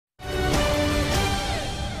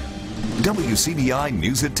WCBI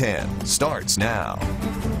News at 10 starts now.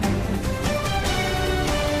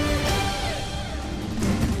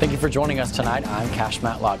 Thank you for joining us tonight. I'm Cash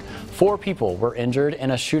Matlock. 4 people were injured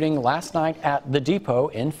in a shooting last night at the Depot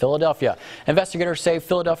in Philadelphia. Investigators say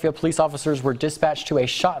Philadelphia police officers were dispatched to a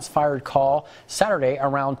shots fired call Saturday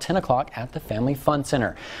around 10 o'clock at the Family Fun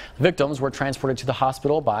Center. The victims were transported to the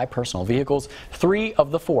hospital by personal vehicles. 3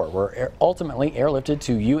 of the 4 were ultimately airlifted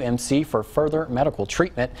to UMC for further medical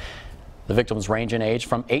treatment. The victims range in age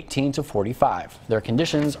from 18 to 45. Their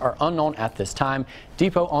conditions are unknown at this time.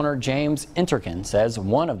 Depot owner James Interkin says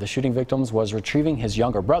one of the shooting victims was retrieving his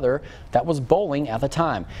younger brother that was bowling at the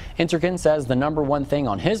time. Interkin says the #1 thing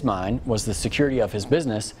on his mind was the security of his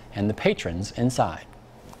business and the patrons inside.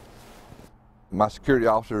 My security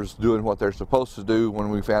officers doing what they're supposed to do. When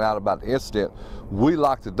we found out about the incident, we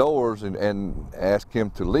locked the doors and asked him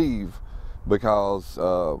to leave because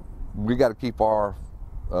we got to keep our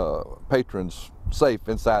patrons safe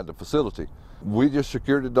inside the facility. We just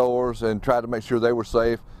secured the doors and tried to make sure they were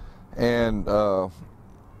safe, and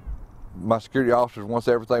my security officers, once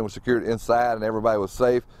everything was secured inside and everybody was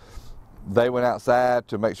safe, they went outside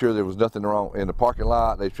to make sure there was nothing wrong in the parking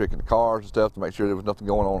lot. They checked the cars and stuff to make sure there was nothing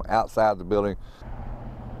going on outside the building.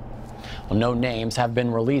 Well, no names have been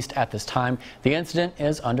released at this time. The incident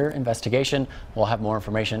is under investigation. We'll have more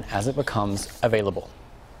information as it becomes available.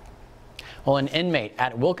 Well, an inmate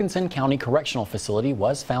at Wilkinson County Correctional Facility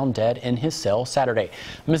was found dead in his cell Saturday.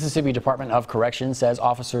 Mississippi Department of Corrections says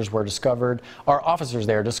officers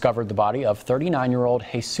there discovered the body of 39-year-old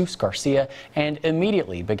Jesus Garcia and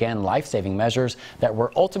immediately began life-saving measures that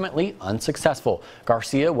were ultimately unsuccessful.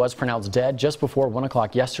 Garcia was pronounced dead just before 1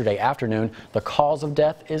 o'clock yesterday afternoon. The cause of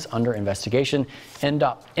death is under investigation.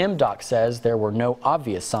 MDOC says there were no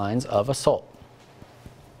obvious signs of assault.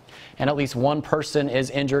 And at least 1 person is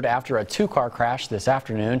injured after a 2-car crash this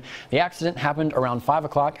afternoon. The accident happened around 5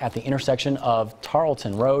 o'clock at the intersection of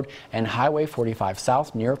Tarleton Road and Highway 45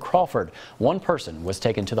 South near Crawford. 1 person was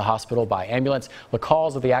taken to the hospital by ambulance. The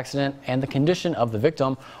cause of the accident and the condition of the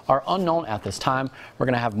victim are unknown at this time. We're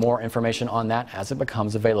going to have more information on that as it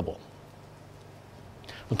becomes available.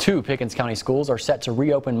 2 Pickens County schools are set to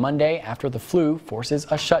reopen Monday after the flu forces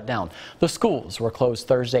a shutdown. The schools were closed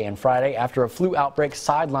Thursday and Friday after a flu outbreak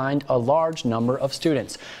sidelined a large number of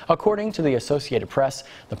students. According to the Associated Press,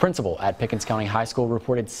 the principal at Pickens County High School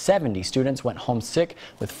reported 70 students went home sick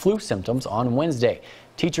with flu symptoms on Wednesday.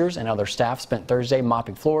 Teachers and other staff spent Thursday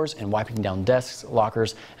mopping floors and wiping down desks,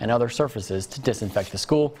 lockers, and other surfaces to disinfect the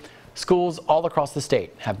school. Schools all across the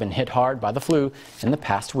state have been hit hard by the flu in the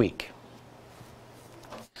past week.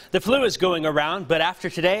 The flu is going around, but after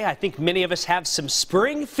today, I think many of us have some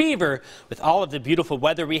spring fever with all of the beautiful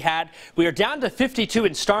weather we had. We are down to 52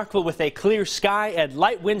 in Starkville with a clear sky and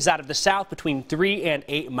light winds out of the south between 3 and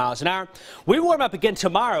 8 miles an hour. We warm up again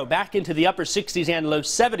tomorrow, back into the upper 60s and low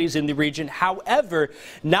 70s in the region. However,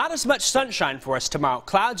 not as much sunshine for us tomorrow.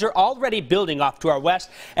 Clouds are already building off to our west,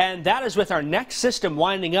 and that is with our next system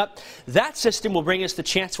winding up. That system will bring us the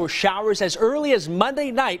chance for showers as early as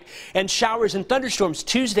Monday night and showers and thunderstorms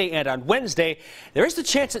Tuesday and on Wednesday. There is the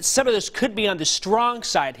chance that some of this could be on the strong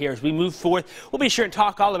side here as we move forth. We'll be sure and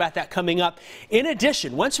talk all about that coming up. In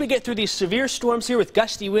addition, once we get through these severe storms here with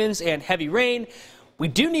gusty winds and heavy rain, we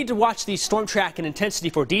do need to watch the storm track and intensity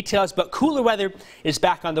for details, but cooler weather is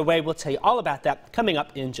back on the way. We'll tell you all about that coming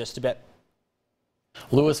up in just a bit.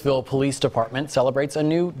 Louisville Police Department celebrates a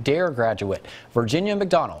new DARE graduate. Virginia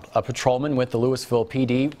McDonald, a patrolman with the Louisville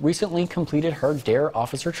PD, recently completed her DARE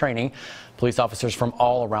officer training. Police officers from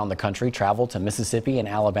all around the country traveled to Mississippi and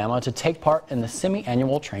Alabama to take part in the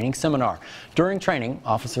semi-annual training seminar. During training,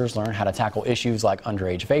 officers learn how to tackle issues like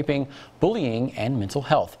underage vaping, bullying, and mental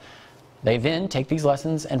health. They then take these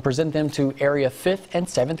lessons and present them to area 5th and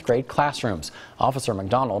 7th grade classrooms. Officer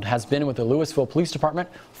McDonald has been with the Louisville Police Department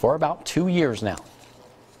for about 2 years now.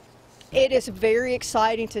 It is very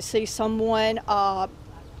exciting to see someone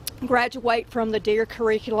graduate from the DARE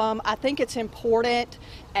curriculum. I think it's important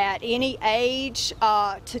at any age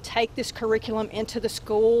to take this curriculum into the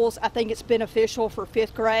schools. I think it's beneficial for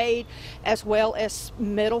 5th grade as well as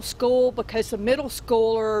middle school, because the middle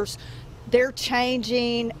schoolers, they're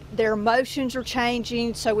changing, their emotions are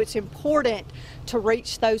changing, so it's important to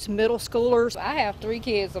reach those middle schoolers. I have 3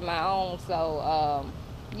 kids of my own, so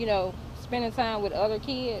you know, spending time with other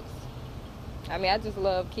kids, I mean, I just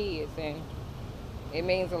love kids, and it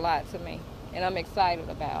means a lot to me, and I'm excited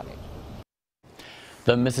about it.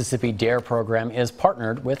 The Mississippi DARE program is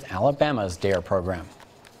partnered with Alabama's DARE program.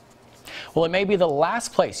 Well, it may be the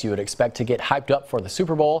last place you would expect to get hyped up for the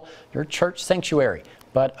Super Bowl, your church sanctuary.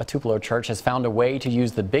 But a Tupelo church has found a way to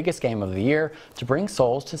use the biggest game of the year to bring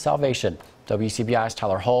souls to salvation. WCBI's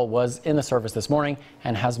Tyler Hull was in the service this morning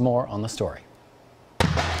and has more on the story.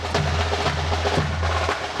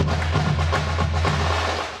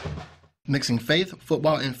 Mixing faith,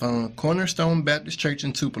 football, and fun, Cornerstone Baptist Church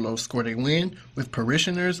in Tupelo scored a win with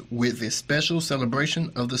parishioners with this special celebration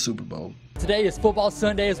of the Super Bowl. Today is Football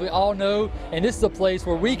Sunday, as we all know, and this is a place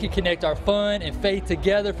where we can connect our fun and faith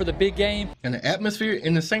together for the big game. And the atmosphere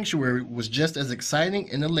in the sanctuary was just as exciting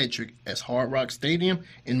and electric as Hard Rock Stadium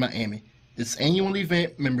in Miami. This annual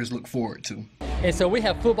event members look forward to. And so we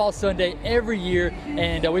have Football Sunday every year,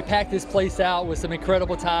 and we pack this place out with some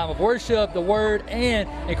incredible time of worship, the Word, and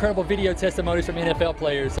incredible video testimonies from NFL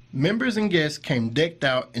players. Members and guests came decked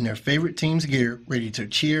out in their favorite team's gear, ready to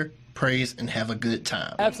cheer, praise, and have a good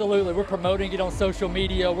time. Absolutely. We're promoting it on social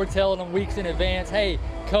media. We're telling them weeks in advance, hey,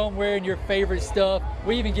 come wearing your favorite stuff.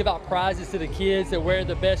 We even give out prizes to the kids that wear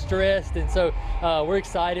the best dressed, and so we're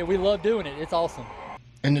excited. We love doing it. It's awesome.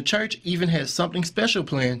 And the church even has something special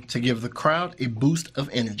planned to give the crowd a boost of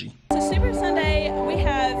energy. So Super Sunday, we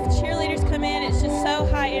have cheerleaders come in. It's just so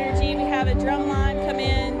high energy. We have a drum line come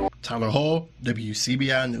in. Tyler Hull,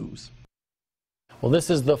 WCBI News. Well,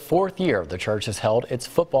 this is the 4th year the church has held its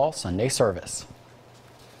Football Sunday service.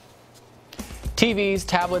 TVs,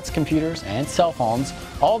 tablets, computers, and cell phones,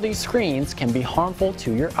 all these screens can be harmful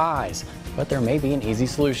to your eyes, but there may be an easy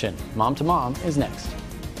solution. Mom to Mom is next.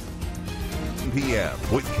 p.m.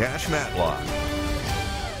 with Cash Matlock.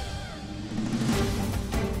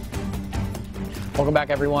 Welcome back,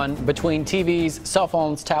 everyone. Between TVs, cell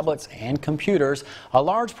phones, tablets, and computers, a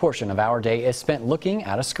large portion of our day is spent looking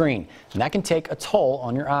at a screen, and that can take a toll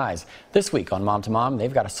on your eyes. This week on Mom to Mom,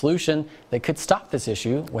 they've got a solution that could stop this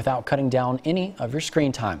issue without cutting down any of your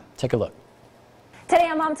screen time. Take a look. Today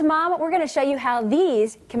on Mom to Mom, we're going to show you how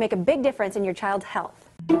these can make a big difference in your child's health.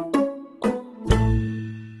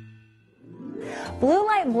 Blue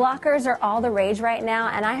light blockers are all the rage right now,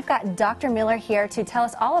 and I've got Dr. Miller here to tell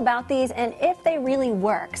us all about these and if they really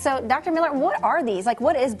work. So, Dr. Miller, what are these? Like,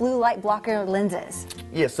 what is blue light blocker lenses?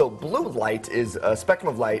 Yeah, so blue light is a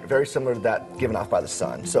spectrum of light very similar to that given off by the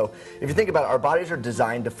sun. So if you think about it, our bodies are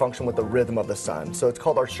designed to function with the rhythm of the sun. So it's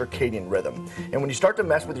called our circadian rhythm. And when you start to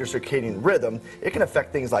mess with your circadian rhythm, it can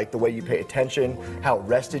affect things like the way you pay attention, how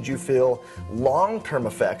rested you feel. Long-term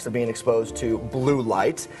effects of being exposed to blue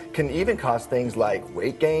light can even cause things like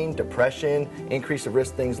weight gain, depression, increase of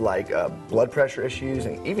risk things like blood pressure issues,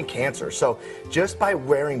 and even cancer. So just by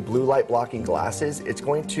wearing blue light blocking glasses, it's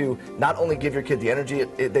going to not only give your kid the energy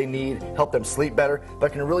they need, help them sleep better,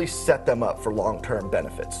 but can really set them up for long-term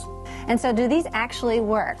benefits. And so do these actually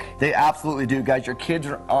work? They absolutely do, guys. Your kids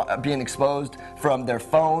are being exposed from their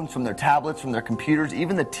phones, from their tablets, from their computers,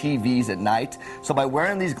 even the TVs at night. So by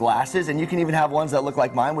wearing these glasses, and you can even have ones that look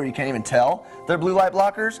like mine where you can't even tell they're blue light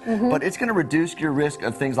blockers, but it's going to reduce your risk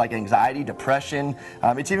of things like anxiety, depression.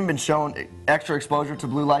 It's even been shown extra exposure to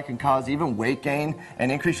blue light can cause even weight gain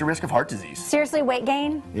and increase your risk of heart disease. Seriously, weight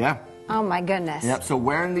gain? Yeah. Oh my goodness. Yep, so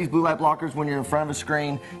wearing these blue light blockers when you're in front of a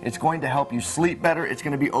screen, it's going to help you sleep better. It's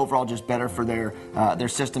going to be overall just better for their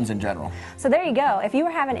systems in general. So there you go. If you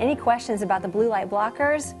were having any questions about the blue light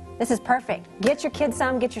blockers, this is perfect. Get your kids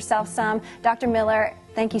some, get yourself some. Dr. Miller,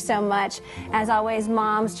 thank you so much. As always,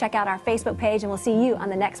 moms, check out our Facebook page, and we'll see you on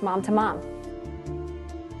the next Mom to Mom.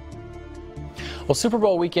 Well, Super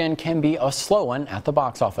Bowl weekend can be a slow one at the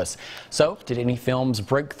box office. So, did any films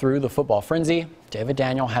break through the football frenzy? David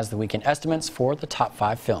Daniel has the weekend estimates for the top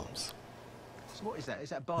 5 films. What is that? Is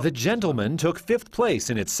that The Gentleman took 5th place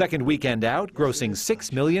in its second weekend out, grossing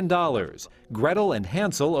 $6 million. Gretel and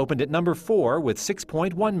Hansel opened at number 4 with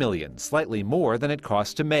 $6.1 million, slightly more than it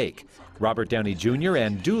cost to make. Robert Downey Jr.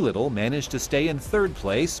 and Doolittle managed to stay in 3rd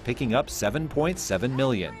place, picking up $7.7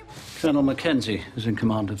 million. Colonel Mackenzie is in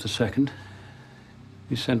command of the 2nd.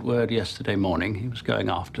 He sent word yesterday morning he was going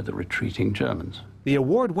after the retreating Germans. The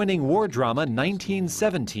award-winning war drama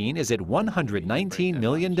 1917 is at $119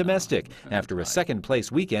 million domestic after a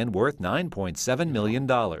second-place weekend worth $9.7 million.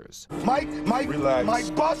 Mike, relax.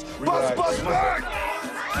 Mike, bus back!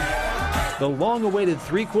 The long-awaited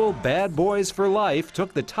threequel Bad Boys for Life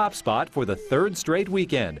took the top spot for the 3rd straight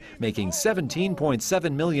weekend, making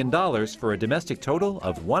 $17.7 million for a domestic total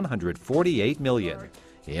of $148 million.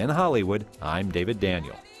 In Hollywood, I'm David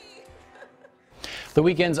Daniel. The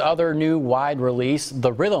weekend's other new wide release,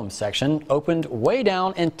 The Rhythm Section, opened way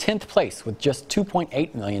down in 10th place with just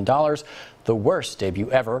 $2.8 million, the worst debut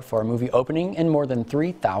ever for a movie opening in more than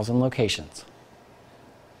 3,000 locations.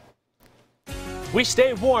 We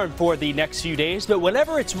stay warm for the next few days, but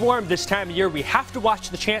whenever it's warm this time of year, we have to watch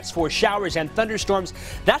the chance for showers and thunderstorms.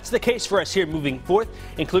 That's the case for us here moving forth,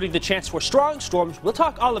 including the chance for strong storms. We'll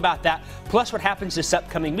talk all about that, plus what happens this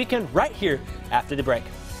upcoming weekend right here after the break.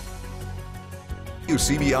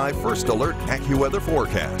 WCBI First Alert AccuWeather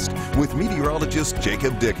Forecast with meteorologist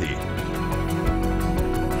Jacob Dickey.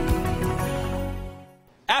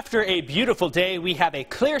 After a beautiful day, we have a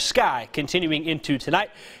clear sky continuing into tonight.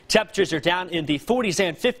 Temperatures are down in the 40s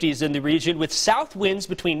and 50s in the region with south winds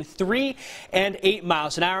between 3 and 8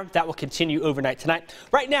 miles an hour. That will continue overnight tonight.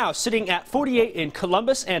 Right now, sitting at 48 in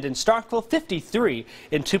Columbus and in Starkville, 53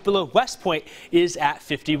 in Tupelo. West Point is at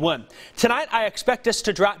 51. Tonight, I expect us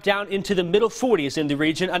to drop down into the middle 40s in the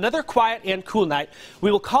region. Another quiet and cool night.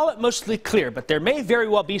 We will call it mostly clear, but there may very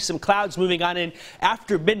well be some clouds moving on in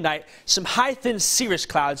after midnight. Some high, thin cirrus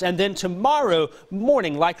clouds. And then tomorrow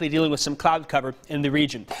morning, likely dealing with some cloud cover in the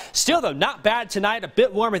region. Still, though, not bad tonight. A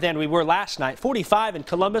bit warmer than we were last night. 45 in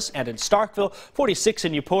Columbus and in Starkville. 46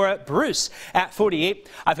 in Eupora. Bruce at 48.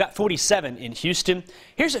 I've got 47 in Houston.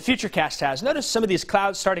 Here's what Futurecast has. Notice some of these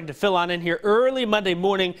clouds starting to fill on in here early Monday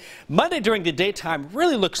morning. Monday during the daytime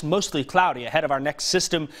really looks mostly cloudy ahead of our next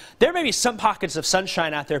system. There may be some pockets of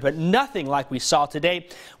sunshine out there, but nothing like we saw today.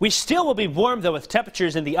 We still will be warm, though, with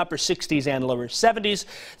temperatures in the upper 60s and lower 70s.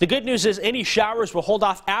 The good news is any showers will hold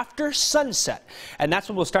off after sunset, and that's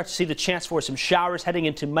when we'll start to see the chance for some showers heading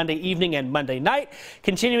into Monday evening and Monday night,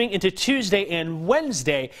 continuing into Tuesday and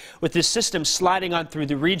Wednesday with this system sliding on through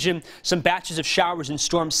the region. Some batches of showers and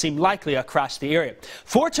storms seem likely across the area.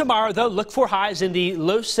 For tomorrow, though, look for highs in the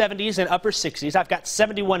low 70s and upper 60s. I've got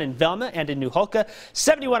 71 in Velma and in New Holka,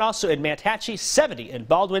 71 also in Manhatchee, 70 in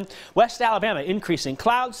Baldwin. West Alabama increasing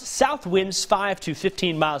clouds, south winds 5 to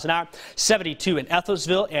 15 miles an hour, 72 in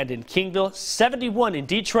Ethelsville and in Kingville, 71 in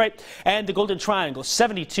Detroit and the Golden Triangle,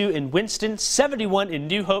 72 in Winston, 71 in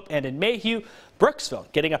New Hope and in Mayhew.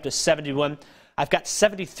 Brooksville getting up to 71. I've got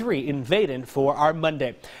 73 in Vaden for our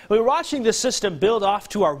Monday. We're watching this system build off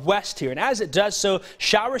to our west here, and as it does so,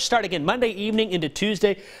 showers start again Monday evening into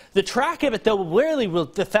Tuesday. The track of it, though, really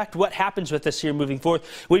will affect what happens with us here moving forward.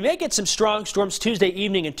 We may get some strong storms Tuesday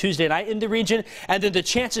evening and Tuesday night in the region, and then the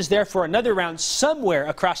chances there for another round somewhere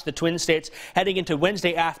across the Twin States heading into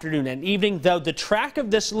Wednesday afternoon and evening, though the track of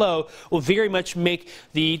this low will very much make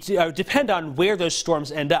the depend on where those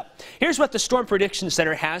storms end up. Here's what the Storm Prediction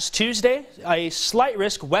Center has. Tuesday, a slight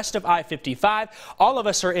risk west of I-55. All of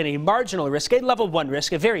us are in a marginal risk, a level 1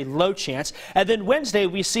 risk, a very low chance. And then Wednesday,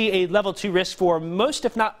 we see a level 2 risk for most,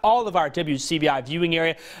 if not all, of our WCBI viewing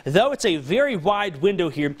area, though it's a very wide window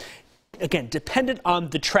here. Again, dependent on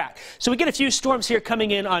the track. So we get a few storms here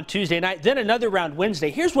coming in on Tuesday night, then another round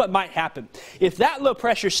Wednesday. Here's what might happen. If that low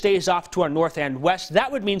pressure stays off to our north and west,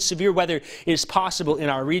 that would mean severe weather is possible in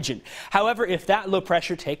our region. However, if that low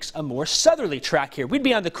pressure takes a more southerly track here, we'd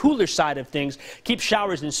be on the cooler side of things, keep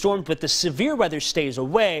showers and storms, but the severe weather stays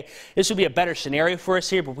away. This would be a better scenario for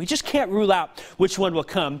us here, but we just can't rule out which one will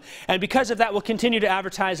come. And because of that, we'll continue to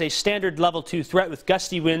advertise a standard level 2 threat with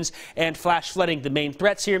gusty winds and flash flooding the main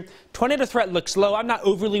threats here. Tornado threat looks low. I'm not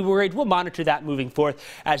overly worried. We'll monitor that moving forth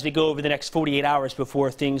as we go over the next 48 hours before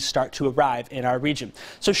things start to arrive in our region.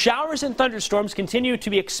 So showers and thunderstorms continue to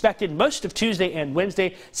be expected most of Tuesday and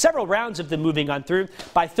Wednesday, several rounds of them moving on through.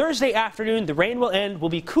 By Thursday afternoon, the rain will end. We'll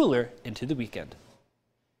be cooler into the weekend.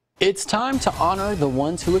 It's time to honor the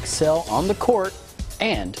ones who excel on the court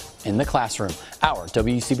and in the classroom. Our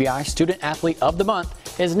WCBI Student Athlete of the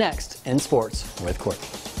Month is next in Sports with Courtney.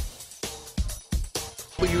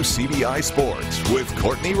 WCBI Sports with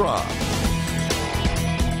Courtney Robb.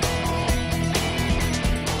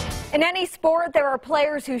 In any sport, there are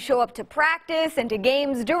players who show up to practice and to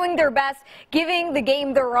games doing their best, giving the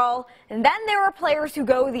game their all. And then there are players who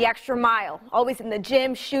go the extra mile, always in the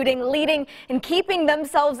gym, shooting, leading, and keeping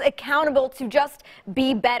themselves accountable to just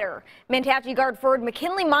be better. Manhatchee guard forward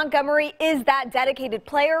McKinley Montgomery is that dedicated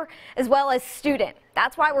player as well as student.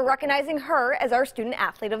 That's why we're recognizing her as our Student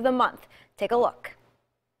Athlete of the Month. Take a look.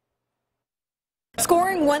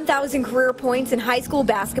 Scoring 1,000 career points in high school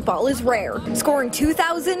basketball is rare. Scoring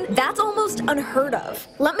 2,000, that's almost unheard of.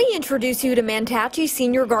 Let me introduce you to Manhatchee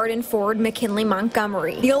senior guard and forward McKinley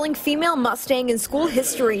Montgomery, the only female Mustang in school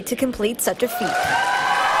history to complete such a feat.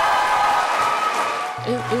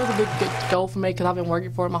 It was a big goal for me because I've been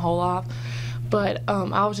working for it my whole life. But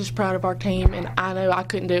I was just proud of our team, and I know I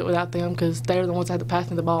couldn't do it without them because they're the ones that had to pass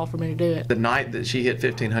me the ball for me to do it. The night that she hit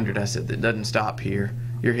 1,500, I said, that doesn't stop here.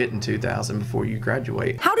 You're hitting 2,000 before you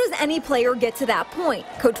graduate. How does any player get to that point?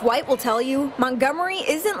 Coach White will tell you Montgomery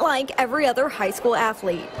isn't like every other high school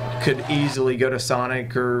athlete. Could easily go to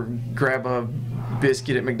Sonic or grab a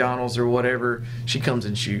biscuit at McDonald's or whatever, she comes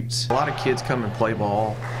and shoots. A lot of kids come and play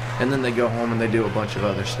ball, and then they go home and they do a bunch of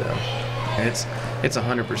other stuff. And it's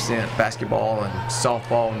 100% basketball and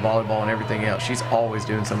softball and volleyball and everything else. She's always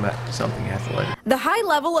doing something athletic. The high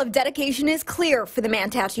level of dedication is clear for the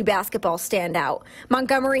Manatee basketball standout.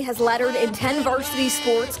 Montgomery has lettered in 10 varsity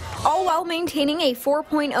sports, all while maintaining a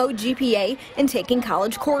 4.0 GPA and taking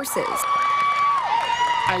college courses.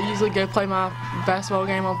 I usually go play my basketball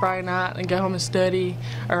game on Friday night and go home and study,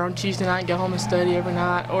 or on Tuesday night and go home and study every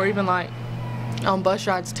night, or even like on bus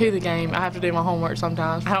rides to the game, I have to do my homework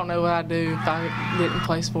sometimes. I don't know what I'd do if I didn't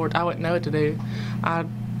play sports. I wouldn't know what to do.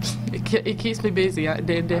 It keeps me busy. It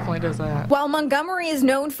definitely does that. While Montgomery is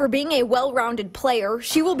known for being a well-rounded player,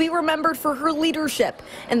 she will be remembered for her leadership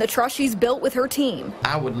and the trust she's built with her team.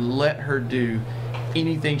 I would let her do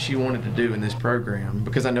anything she wanted to do in this program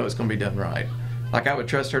because I know it's going to be done right. Like, I would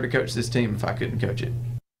trust her to coach this team if I couldn't coach it.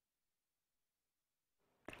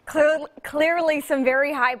 Clearly some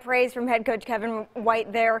very high praise from head coach Kevin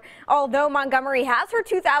White there. Although Montgomery has her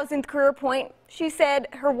 2,000th career point, she said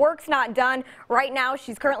her work's not done. Right now,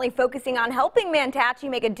 she's currently focusing on helping Manatee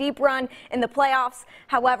make a deep run in the playoffs.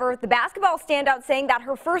 However, the basketball standout saying that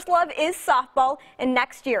her first love is softball, and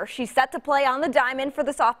next year she's set to play on the diamond for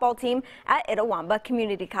the softball team at Itawamba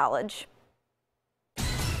Community College.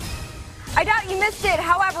 I doubt you missed it.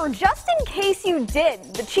 However, just in case you did,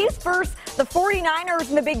 the Chiefs versus the 49ers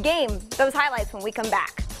in the big game. Those highlights when we come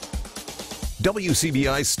back.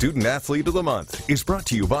 WCBI Student Athlete of the Month is brought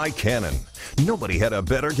to you by Canon. Nobody had a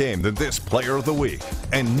better game than this Player of the Week,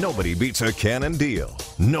 and nobody beats a Canon deal.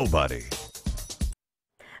 Nobody.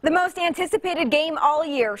 The most anticipated game all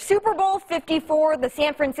year, Super Bowl 54, the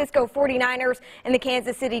San Francisco 49ers and the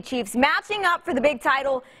Kansas City Chiefs matching up for the big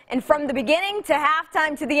title. And from the beginning to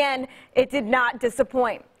halftime to the end, it did not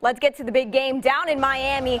disappoint. Let's get to the big game down in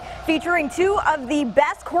Miami, featuring two of the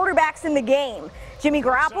best quarterbacks in the game, Jimmy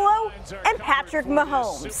Garoppolo and Patrick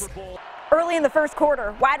Mahomes. Early in the first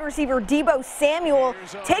quarter, wide receiver Deebo Samuel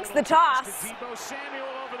takes the toss.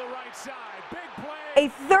 A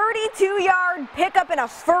 32-yard pickup and a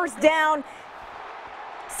first down.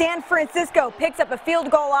 San Francisco picks up a field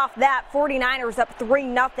goal off that. 49ers up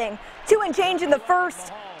 3-0. 2 and change in the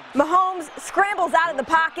first. Mahomes scrambles out of the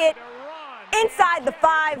pocket, inside the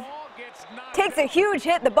 5. Takes a huge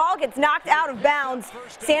hit. The ball gets knocked out of bounds.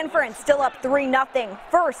 San Fran still up 3-0.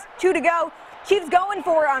 First, 2 to go. Chiefs going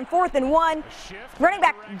for it on 4th and 1. Running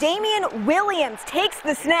back Damian Williams takes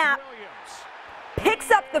the snap, picks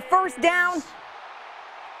up the first down.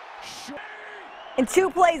 And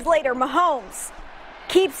 2 plays later, Mahomes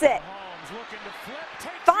keeps it,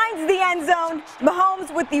 finds the end zone.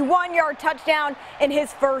 Mahomes with the 1-yard touchdown in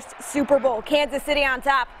his first Super Bowl. Kansas City on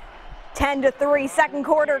top, 10-3. Second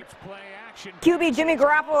quarter, QB Jimmy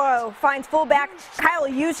Garoppolo finds fullback Kyle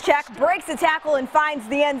Juszczyk, breaks the tackle and finds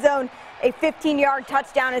the end zone. A 15-yard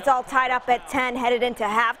touchdown. It's all tied up at 10, headed into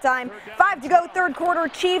halftime. 5 to go, third quarter,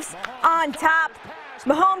 Chiefs on top.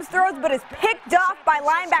 Mahomes throws but is picked off by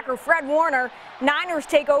linebacker Fred Warner. Niners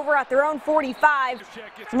take over at their own 45.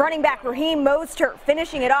 Running back Raheem Mostert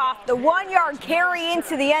finishing it off. The 1-yard carry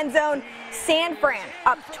into the end zone. San Fran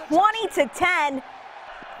up 20-10.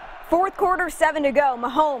 Fourth quarter, 7 to go.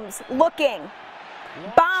 Mahomes looking.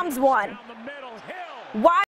 Bombs one. Wide